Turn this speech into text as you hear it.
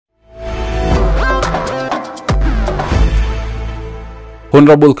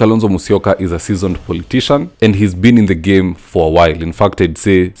Honorable Kalonzo Musyoka is a seasoned politician and he's been in the game for a while. In fact, I'd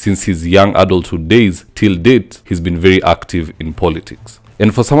say since his young adulthood days till date, he's been very active in politics.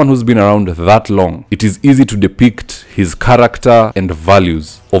 And for someone who's been around that long, it is easy to depict his character and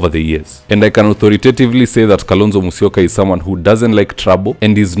values over the years. And I can authoritatively say that Kalonzo Musyoka is someone who doesn't like trouble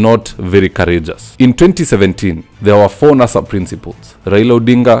and is not very courageous. In 2017, there were 4 NASA principals: Raila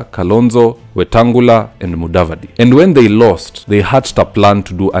Odinga, Kalonzo, Wetangula, and Mudavadi. And when they lost, they hatched a plan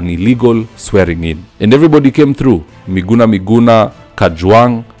to do an illegal swearing in. And everybody came through. Miguna,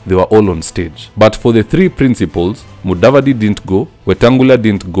 Kajwang, they were all on stage. But for the 3 principals, Mudavadi didn't go, Wetangula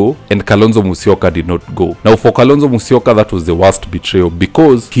didn't go, and Kalonzo Musyoka did not go. Now for Kalonzo Musyoka, that was the worst betrayal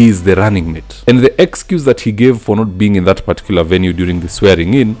because he is the running mate. And the excuse that he gave for not being in that particular venue during the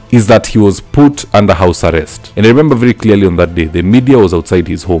swearing in is that he was put under house arrest. And I remember very clearly on that day, the media was outside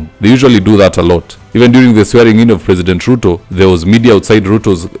his home. They usually do that a lot. Even during the swearing in of President Ruto, there was media outside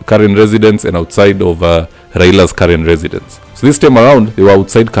Ruto's current residence and outside of Raila's current residence. So this time around, they were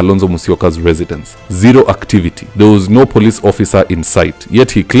outside Kalonzo Musyoka's residence. Zero activity. There was no police officer in sight, yet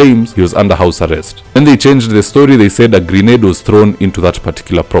he claims he was under house arrest. When they changed the story, they said a grenade was thrown into that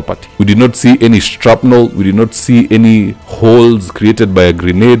particular property. We did not see any shrapnel, we did not see any holes created by a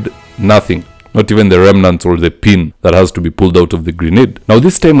grenade, nothing. Not even the remnants or the pin that has to be pulled out of the grenade. Now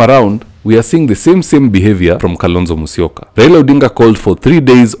this time around, we are seeing the same behavior from Kalonzo Musyoka. Raila Odinga called for 3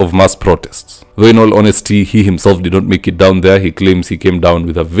 days of mass protests. Though in all honesty, he himself did not make it down there. He claims he came down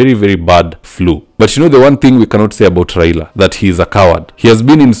with a very bad flu. But you know the one thing we cannot say about Raila, that he is a coward. He has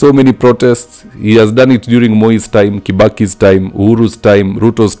been in so many protests. He has done it during Moi's time, Kibaki's time, Uhuru's time,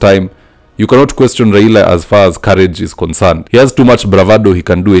 Ruto's time. You cannot question Raila as far as courage is concerned. He has too much bravado, he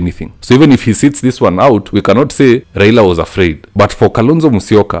can do anything. So even if he sits this one out, we cannot say Raila was afraid. But for Kalonzo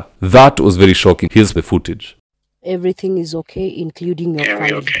Musyoka, that was very shocking. Here's the footage. Everything is okay, including your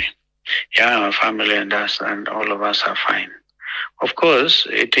family. Okay. Yeah, our family and us and all of us are fine. Of course,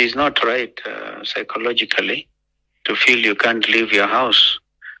 it is not right psychologically to feel you can't leave your house.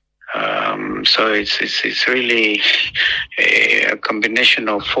 So it's really a combination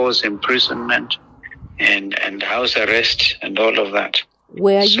of forced imprisonment and house arrest and all of that.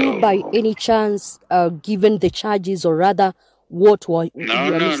 Were you by any chance given the charges, or rather what were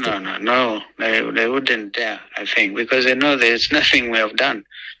No, they wouldn't dare, I think, because they know there's nothing we have done.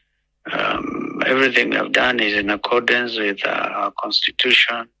 Everything we have done is in accordance with our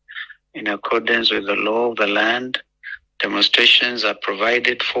constitution, in accordance with the law of the land. Demonstrations are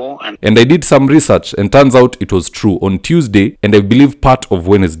provided for. And I did some research and turns out it was true. On Tuesday and I believe part of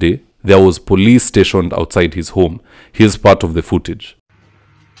Wednesday, there was police stationed outside his home. Here's part of the footage.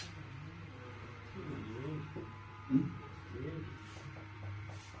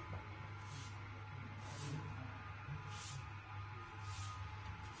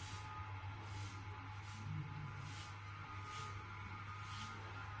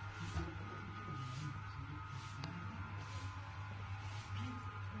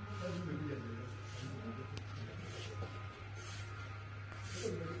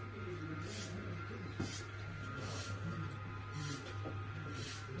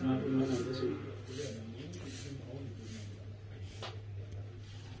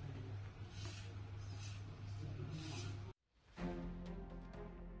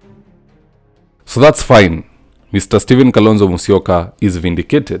 So that's fine. Mr. Stephen Kalonzo Musyoka is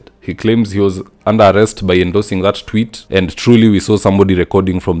vindicated. He claims he was under arrest by endorsing that tweet, and truly we saw somebody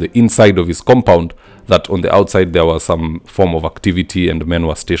recording from the inside of his compound that on the outside there was some form of activity and men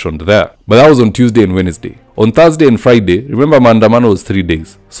were stationed there. But that was on Tuesday and Wednesday. On Thursday and Friday, remember Maandamano was 3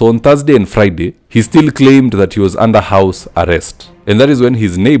 days. So on Thursday and Friday, he still claimed that he was under house arrest. And that is when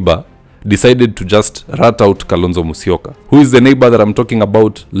his neighbor decided to just rat out Kalonzo Musyoka. Who is the neighbor that I'm talking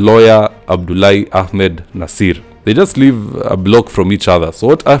about? Lawyer Abdullahi Ahmed Nasir. They just live a block from each other. So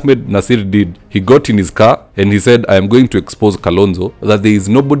what Ahmed Nasir did, he got in his car and he said, I am going to expose Kalonzo that there is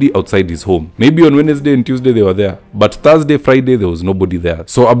nobody outside his home. Maybe on Wednesday and Tuesday they were there, but Thursday, Friday there was nobody there.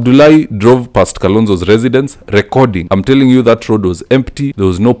 So Abdullahi drove past Kalonzo's residence recording. I'm telling you that road was empty. There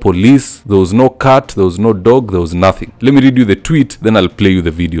was no police, there was no cat, there was no dog, there was nothing. Let me read you the tweet, then I'll play you the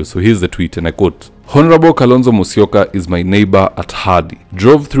video. So here's the tweet and I quote, Honorable Kalonzo Musyoka is my neighbor at Hardy.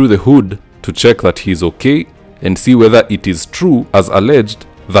 Drove through the hood to check that he is okay and see whether it is true as alleged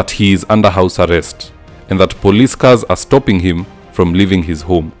that he is under house arrest and that police cars are stopping him from leaving his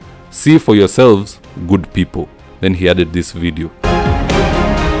home. See for yourselves, good people. Then he added this video.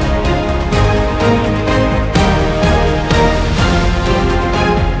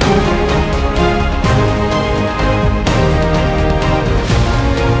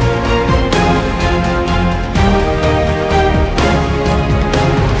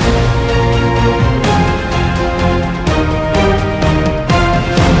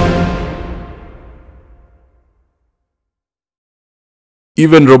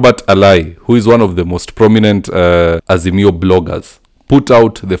 Even Robert Alai, who is one of the most prominent Azimio bloggers, put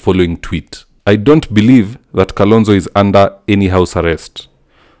out the following tweet. I don't believe that Kalonzo is under any house arrest.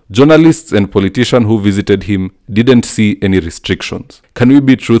 Journalists and politicians who visited him didn't see any restrictions. Can we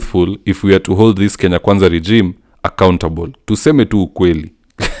be truthful if we are to hold this Kenya Kwanza regime accountable? Tuseme tu ukweli.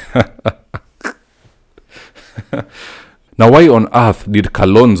 Now, why on earth did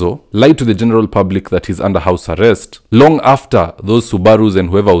Kalonzo lie to the general public that he's under house arrest long after those Subarus and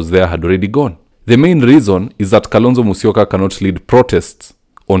whoever was there had already gone? The main reason is that Kalonzo Musyoka cannot lead protests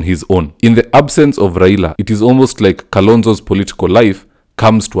on his own. In the absence of Raila, it is almost like Kalonzo's political life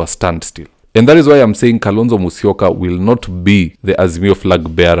comes to a standstill. And that is why I'm saying Kalonzo Musyoka will not be the Azimio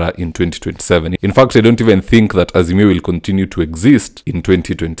flag bearer in 2027. In fact, I don't even think that Azimio will continue to exist in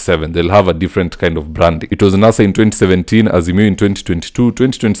 2027. They'll have a different kind of branding. It was NASA in 2017, Azimio in 2022.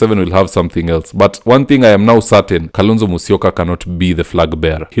 2027 will have something else. But one thing I am now certain, Kalonzo Musyoka cannot be the flag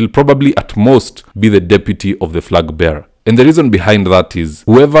bearer. He'll probably at most be the deputy of the flag bearer. And the reason behind that is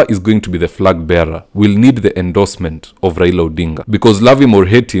whoever is going to be the flag bearer will need the endorsement of Raila Odinga. Because love him or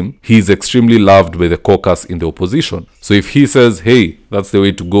hate him, he is extremely loved by the caucus in the opposition. So if he says, hey, that's the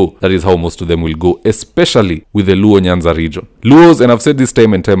way to go, that is how most of them will go, especially with the Luo Nyanza region. Luos, and I've said this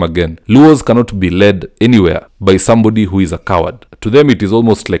time and time again, Luos cannot be led anywhere by somebody who is a coward. To them, it is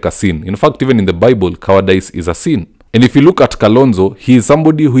almost like a sin. In fact, even in the Bible, cowardice is a sin. And if you look at Kalonzo, he is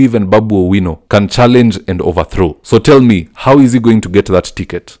somebody who even Babu Owino can challenge and overthrow. So tell me, how is he going to get that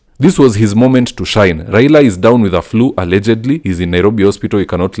ticket? This was his moment to shine. Raila is down with a flu, allegedly. He's in Nairobi hospital, he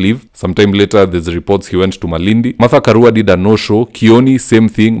cannot leave. Sometime later, there's reports he went to Malindi. Martha Karua did a no-show. Kioni, same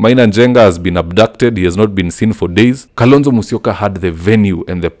thing. Maina Njenga has been abducted. He has not been seen for days. Kalonzo Musyoka had the venue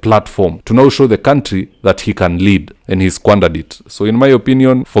and the platform to now show the country that he can lead. And he squandered it. So in my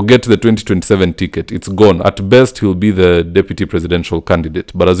opinion, forget the 2027 ticket. It's gone. At best, he'll be the deputy presidential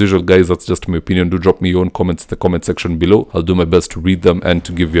candidate. But as usual, guys, that's just my opinion. Do drop me your own comments in the comment section below. I'll do my best to read them and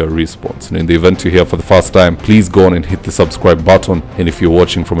to give you a response. And in the event you're here for the first time, please go on and hit the subscribe button. And if you're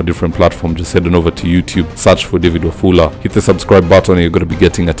watching from a different platform, just head on over to YouTube, search for David Wafula, hit the subscribe button, and you're going to be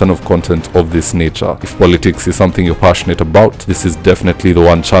getting a ton of content of this nature. If politics is something you're passionate about, this is definitely the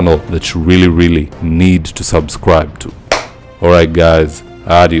one channel that you really need to subscribe to. Alright guys,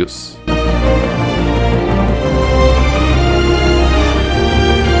 adios.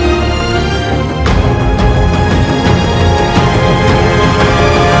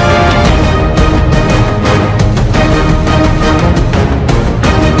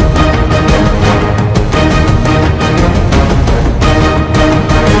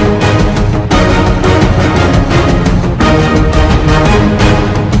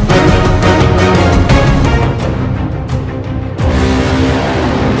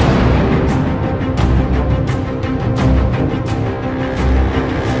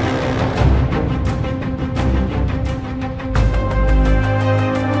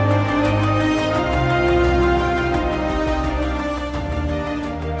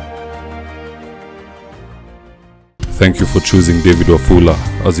 Thank you for choosing David Wafula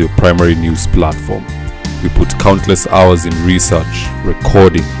as your primary news platform. We put countless hours in research,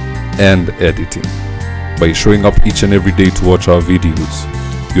 recording, and editing. By showing up each and every day to watch our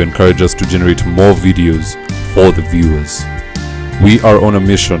videos, you encourage us to generate more videos for the viewers. We are on a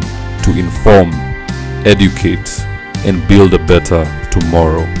mission to inform, educate, and build a better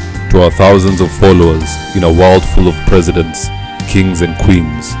tomorrow. To our thousands of followers in a world full of presidents, kings, and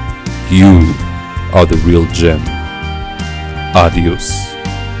queens, you are the real gem. Adios.